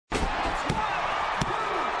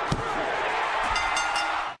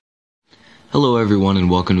Hello everyone and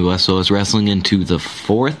welcome to SOS Wrestling into the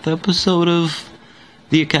 4th episode of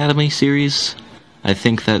the Academy series. I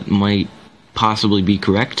think that might possibly be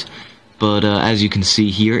correct, but as you can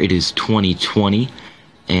see here, it is 2020,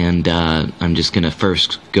 and I'm just going to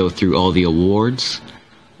first go through all the awards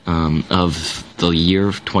of the year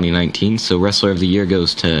of 2019. So Wrestler of the Year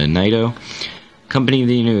goes to Naito. Company of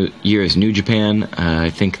the Year is New Japan. I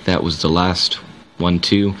think that was the last one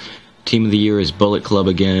too. Team of the Year is Bullet Club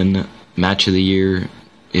again. Match of the Year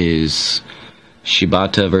is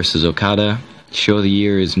Shibata versus Okada. Show of the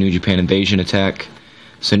Year is New Japan Invasion Attack.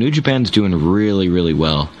 So New Japan's doing really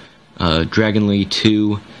well. Dragon Lee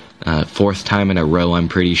 2, 4th time in a row, I'm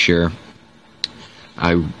pretty sure.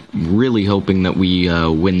 I'm really hoping that we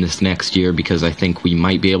win this next year, because I think we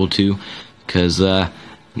might be able to. Because,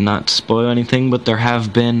 not to spoil anything, but there has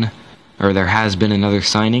been another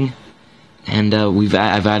signing. And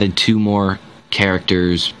I've added 2 more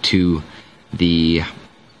characters to the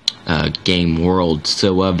game world.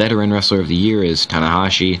 So Veteran Wrestler of the Year is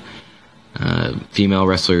Tanahashi. Female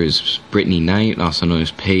wrestler is Brittany Knight, also known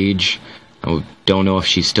as Paige. I don't know if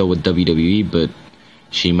she's still with WWE, but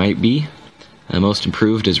she might be. Most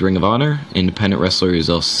Improved is Ring of Honor. Independent wrestler is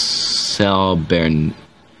El Sabarano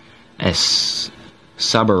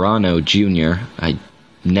Jr. I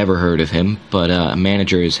never heard of him, but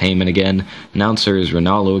manager is Heyman again. Announcer is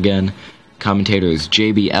Ronaldo again. Commentator is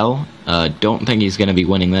JBL. Don't think he's going to be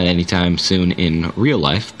winning that anytime soon in real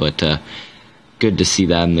life, but good to see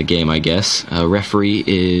that in the game, I guess. Referee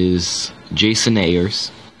is Jason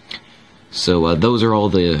Ayers. So those are all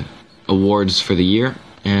the awards for the year,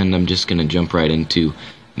 and I'm just going to jump right into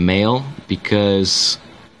male, because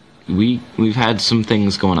we've had some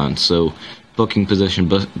things going on. So booking position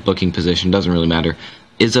doesn't really matter.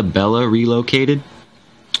 Isabella relocated,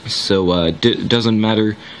 so doesn't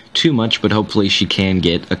matter too much, but hopefully she can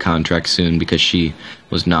get a contract soon, because she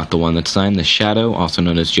was not the one that signed. The Shadow, also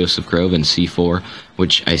known as Joseph Grove, in C4,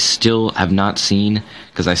 which I still have not seen,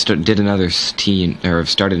 because I started another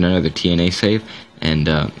TNA save, and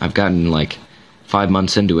I've gotten like 5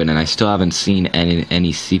 months into it, and I still haven't seen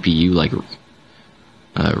any CPU like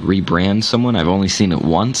rebrand someone. I've only seen it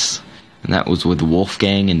once, and that was with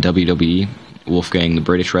Wolfgang in WWE. Wolfgang, the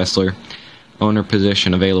British wrestler. Owner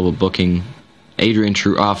position, available booking, Adrian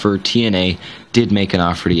True offer. TNA did make an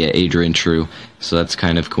offer to get Adrian True, so that's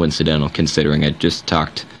kind of coincidental, considering I just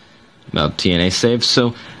talked about TNA saves.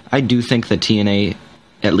 So I do think that TNA,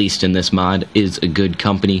 at least in this mod, is a good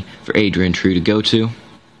company for Adrian True to go to.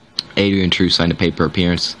 Adrian True signed a paper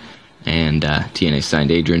appearance, and TNA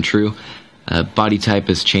signed Adrian True. Body type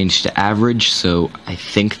has changed to average, so I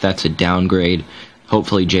think that's a downgrade.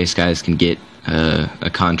 Hopefully Jay Skies can get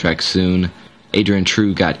a contract soon. Adrian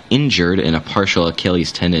True got injured in a partial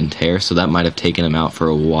Achilles tendon tear, so that might have taken him out for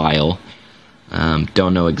a while.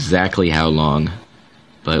 Don't know exactly how long,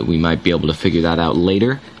 but we might be able to figure that out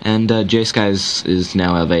later. And Jay Skies is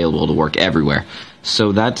now available to work everywhere.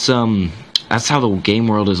 So that's how the game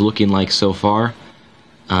world is looking like so far.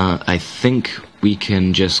 I think we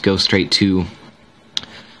can just go straight to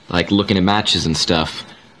like looking at matches and stuff.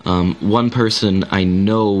 One person I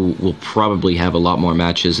know will probably have a lot more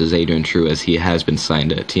matches is Adrian True, as he has been signed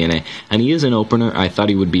to TNA. And he is an opener. I thought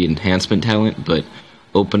he would be enhancement talent, but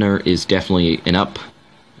opener is definitely an up.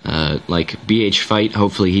 Like BH Fight,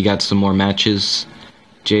 hopefully he got some more matches.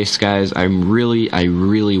 Jay Skies, I really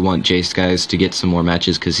want Jay Skies to get some more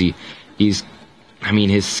matches, because his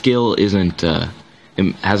skill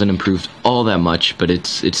hasn't improved all that much, but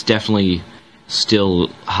it's definitely still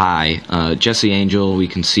high. Jessie Angel, we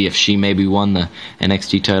can see if she maybe won the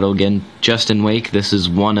NXT title again. Justin Wake, this is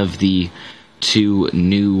one of the 2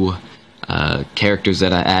 new characters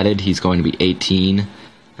that I added. He's going to be 18.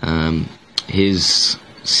 His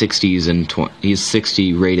 60s and he's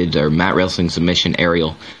 60 rated, or mat wrestling submission,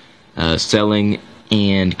 aerial, selling,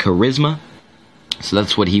 and charisma. So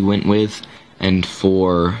that's what he went with. And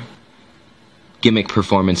for gimmick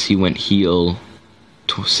performance, he went heel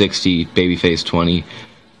 60, babyface 20,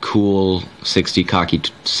 cool 60, cocky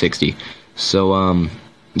 60. So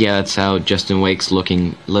yeah, that's how Justin Wake's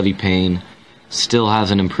looking. Levy Payne still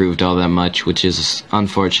hasn't improved all that much, which is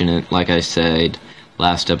unfortunate. Like I said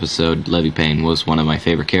last episode, Levy Payne was one of my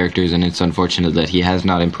favorite characters, and it's unfortunate that he has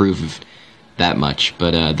not improved that much.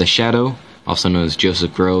 But the Shadow, also known as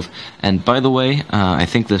Joseph Grove. And by the way, I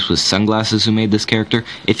think this was Sunglasses who made this character.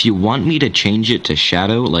 If you want me to change it to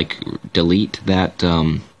Shadow, like delete that,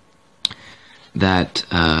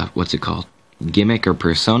 what's it called? Gimmick or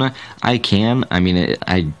persona, I can. I mean,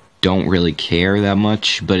 I don't really care that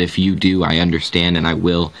much, but if you do, I understand, and I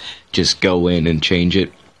will just go in and change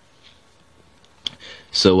it.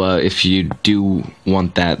 So if you do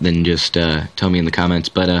want that, then just tell me in the comments.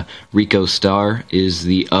 But Rico Starr is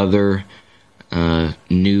the other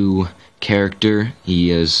new character.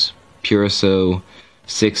 He is Puriso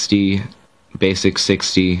 60, Basic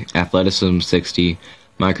 60, Athleticism 60,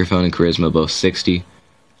 Microphone and Charisma both 60.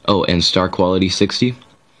 Oh, and Star Quality 60.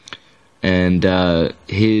 And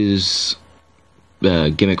his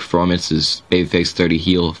gimmick performance is Babyface 30,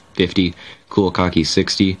 Heel 50, Cool Cocky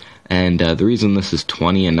 60. And the reason this is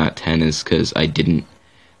 20 and not 10 is because I didn't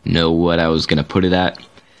know what I was going to put it at.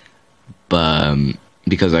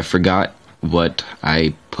 Because I forgot what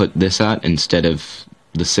I put this at instead of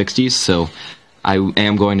the 60s. So I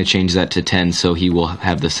am going to change that to 10 so he will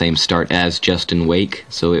have the same start as Justin Wake.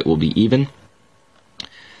 So it will be even.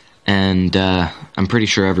 And I'm pretty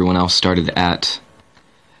sure everyone else started at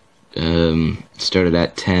 10.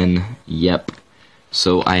 Yep.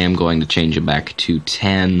 So I am going to change it back to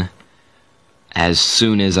 10 as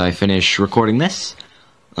soon as I finish recording this.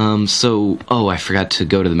 Oh, I forgot to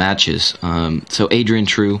go to the matches. So Adrian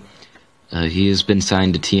True, he has been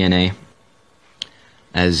signed to TNA.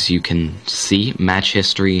 As you can see, match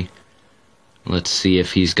history. Let's see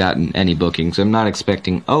if he's gotten any bookings. I'm not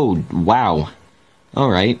expecting... Oh, wow.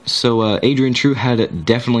 Alright, so Adrian True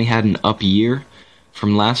definitely had an up year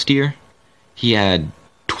from last year. He had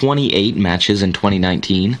 28 matches in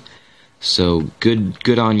 2019. So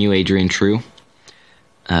good on you, Adrian True.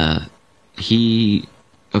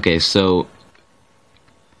 Okay, so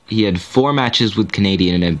he had 4 matches with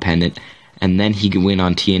Canadian and Independent, and then he could win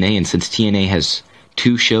on TNA, and since TNA has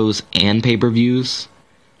 2 shows and pay-per-views,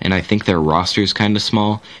 and I think their roster is kind of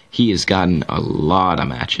small, he has gotten a lot of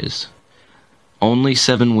matches. Only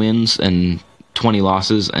 7 wins and 20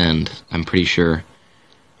 losses, and I'm pretty sure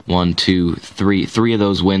 3 of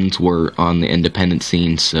those wins were on the independent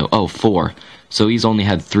scene, so, 4. So he's only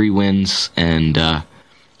had 3 wins, and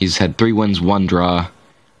he's had 3 wins, 1 draw,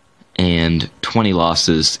 and 20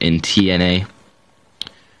 losses in TNA.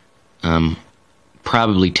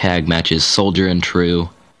 Probably tag matches, Soldier and True.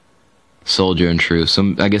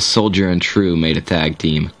 So I guess Soldier and True made a tag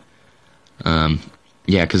team.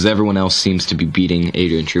 Yeah, because everyone else seems to be beating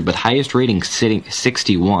Adrian True. But highest rating sitting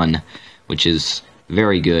 61, which is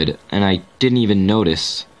very good. And I didn't even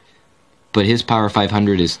notice. But his Power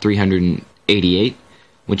 500 is 388,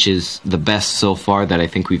 which is the best so far that I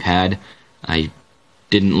think we've had. I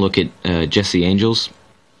didn't look at Jesse Angels.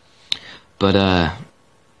 But,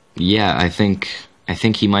 yeah, I think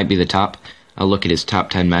he might be the top. I'll look at his top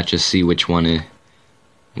 10 matches, see which one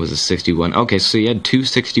was a 61. Okay, so he had 2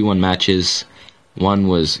 61 matches. One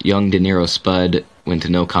was Young De Niro Spud, went to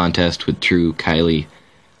no contest with True, Kylie,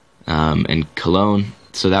 and Cologne.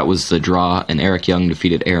 So that was the draw, and Eric Young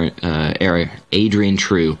defeated Adrian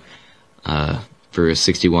True for a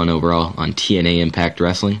 61 overall on TNA Impact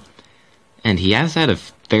Wrestling. And he has had a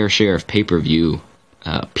fair share of pay-per-view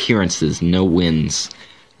appearances, no wins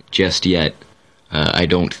just yet, I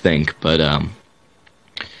don't think. But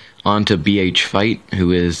on to BH Fight,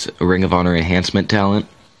 who is a Ring of Honor enhancement talent.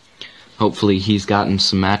 Hopefully he's gotten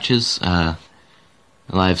some matches. Well,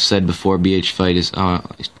 I've said before, BH Fight is...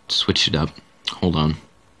 switch it up. Hold on.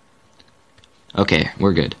 Okay,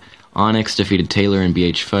 we're good. Onyx defeated Taylor in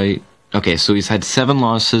BH Fight. Okay, so he's had 7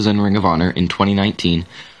 losses in Ring of Honor in 2019,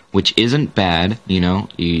 which isn't bad, you know.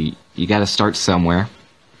 You gotta start somewhere.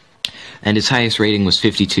 And his highest rating was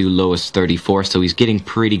 52, lowest 34, so he's getting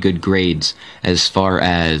pretty good grades as far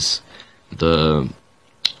as the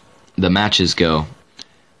matches go.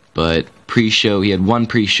 But pre-show, he had 1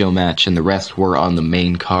 pre-show match, and the rest were on the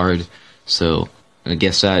main card. So I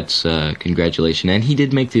guess that's congratulations. And he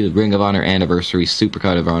did make the Ring of Honor Anniversary,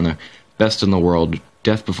 Supercard of Honor, Best in the World,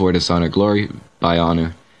 Death Before Dishonor, Glory by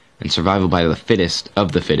Honor, and Survival by the Fittest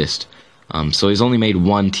of the Fittest. So he's only made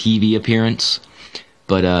 1 TV appearance,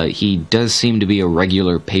 but he does seem to be a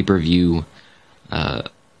regular pay-per-view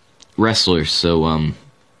wrestler. So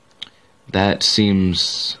that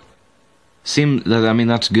seems. I mean,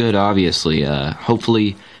 that's good, obviously.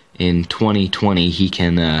 Hopefully, in 2020, he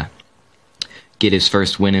can get his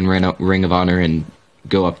first win in Ring of Honor and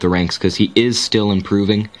go up the ranks, because he is still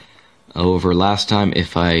improving over last time,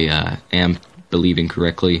 if I am believing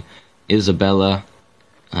correctly. Isabella,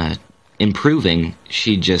 improving.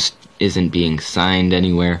 She just isn't being signed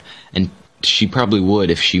anywhere, and she probably would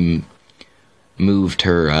if she moved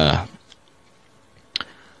her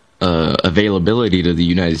availability to the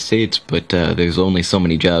United States, but there's only so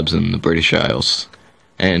many jobs in the British Isles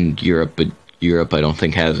and Europe, but Europe I don't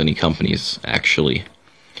think has any companies, actually.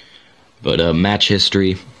 But match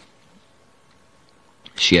history,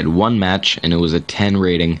 she had 1 match, and it was a 10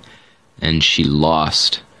 rating, and she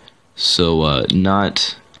lost So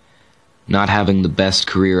not having the best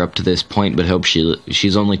career up to this point, but hope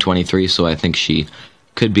she's only 23, so I think she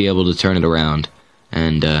could be able to turn it around.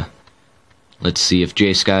 And let's see if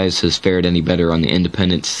Jay Skies has fared any better on the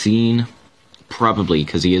independent scene. Probably,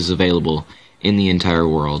 because he is available in the entire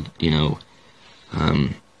world, you know.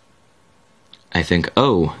 I think,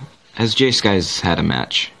 has Jay Skies had a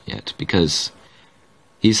match yet? Because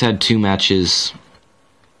he's had 2 matches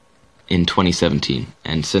in 2017,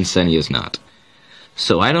 and since then he has not.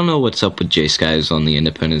 So I don't know what's up with Jay Skies on the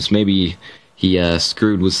independents. Maybe he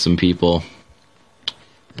screwed with some people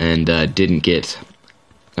and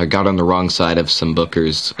got on the wrong side of some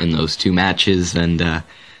bookers in those 2 matches, and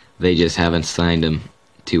they just haven't signed him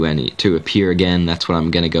to appear again. That's what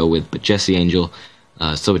I'm gonna go with. But Jesse Angel.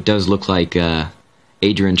 So it does look like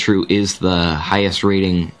Adrian True is the highest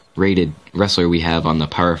rated wrestler we have on the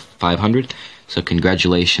Power 500. So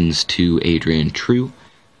congratulations to Adrian True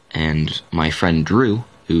and my friend Drew,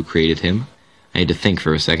 who created him. I had to think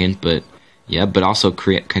for a second, but yeah. But also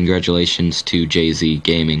congratulations to Jay-Z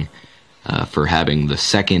Gaming for having the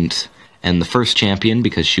second and the first champion,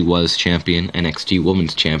 because she was champion, NXT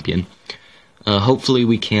Women's Champion. Hopefully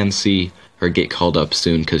we can see her get called up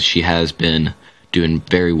soon, because she has been doing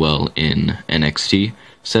very well in NXT.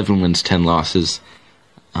 7 wins, 10 losses.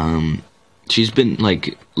 She's been,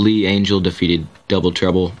 like, Lee Angel defeated Double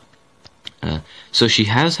Trouble. So she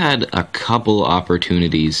has had a couple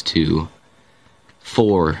opportunities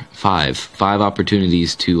five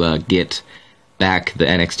opportunities to get back the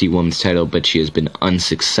NXT Women's title, but she has been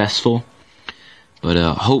unsuccessful. But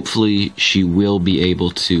hopefully she will be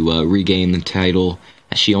able to regain the title.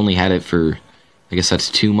 She only had it for, I guess that's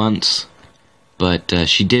 2 months. But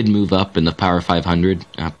she did move up in the Power 500,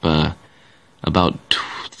 up about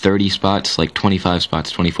 30 spots, like 25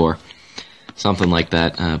 spots, 24, something like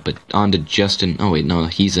that. But on to Justin. Oh wait, no,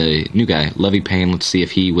 he's a new guy, Levy Payne. Let's see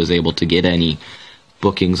if he was able to get any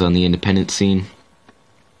bookings on the independent scene.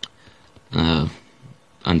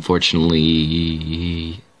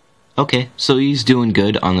 Unfortunately, okay, so he's doing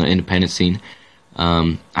good on the independent scene.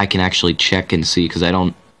 I can actually check and see, because I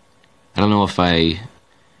don't know if I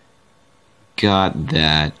got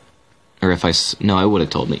that, or if no, I would have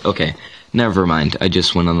told me. Okay, never mind. I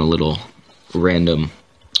just went on a little random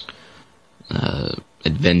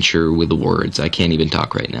adventure with the words. I can't even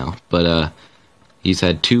talk right now. But he's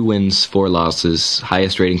had 2 wins, 4 losses,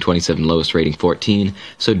 highest rating 27, lowest rating 14.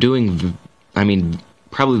 So doing, I mean,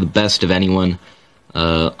 probably the best of anyone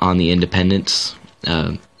on the independents.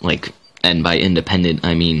 Like, and by independent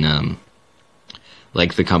I mean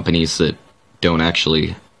like the companies that aren't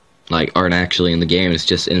actually in the game. It's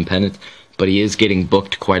just independent. But he is getting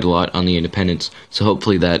booked quite a lot on the independents, so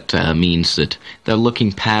hopefully that means that they're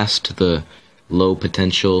looking past the low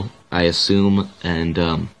potential, I assume, and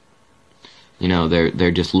you know,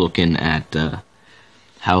 they're just looking at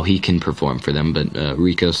how he can perform for them. But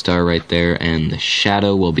Rico Star right there, and the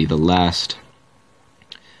Shadow will be the last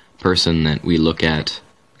person that we look at,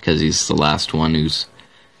 because he's the last one who's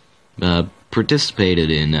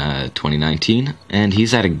participated in 2019, and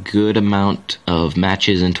he's had a good amount of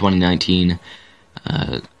matches in 2019.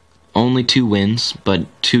 Only 2 wins, but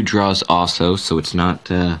 2 draws also, so it's not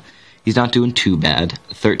he's not doing too bad.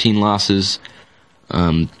 13 losses.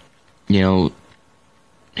 You know,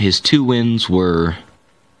 his 2 wins were,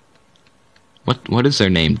 what is their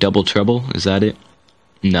name? Double Trouble? Is that it?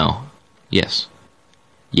 No. Yes.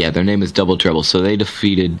 Yeah, their name is Double Trouble. So they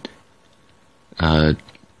defeated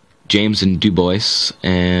James and Dubois,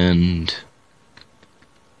 and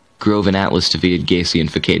Grove and Atlas defeated Gacy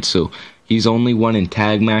and Facade. So he's only won in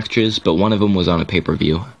tag matches, but one of them was on a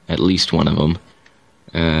pay-per-view. At least one of them.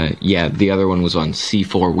 Yeah, the other one was on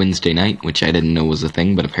C4 Wednesday night, which I didn't know was a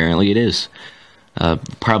thing, but apparently it is.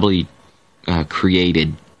 Probably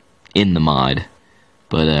created in the mod.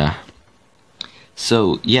 But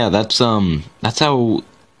so yeah, that's how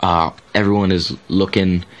everyone is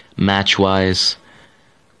looking match-wise.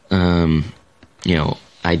 You know,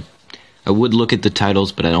 I would look at the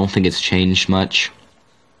titles, but I don't think it's changed much.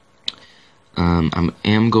 I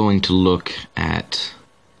am going to look at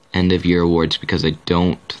end of year awards, because I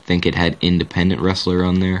don't think it had independent wrestler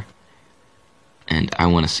on there, and I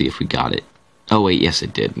want to see if we got it. Oh wait, yes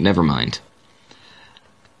it did. Never mind.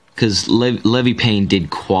 Because Levy Payne did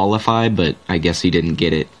qualify, but I guess he didn't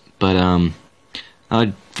get it. But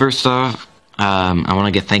first off, I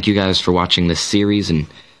want to thank you guys for watching this series and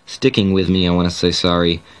sticking with me. I want to say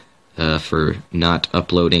sorry for not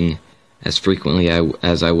uploading as frequently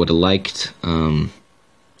as I would have liked,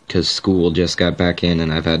 because school just got back in,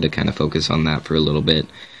 and I've had to kind of focus on that for a little bit.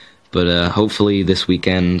 But hopefully this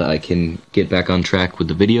weekend I can get back on track with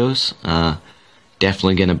the videos.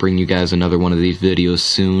 Definitely gonna bring you guys another one of these videos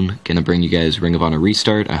soon. Gonna bring you guys Ring of Honor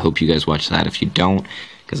Restart. I hope you guys watch that if you don't,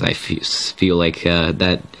 because I feel like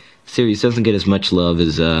that series doesn't get as much love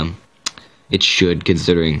as it should,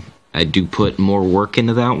 considering I do put more work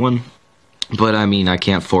into that one. But I mean, I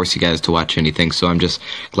can't force you guys to watch anything, so I'm just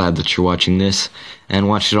glad that you're watching this and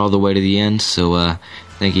watched it all the way to the end. So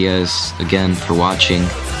thank you guys again for watching.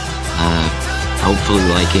 Hopefully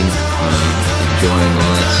liking, enjoying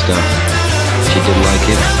all that stuff. If you did like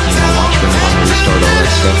it, watch Ring of Honor Restart, all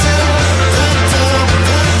that stuff.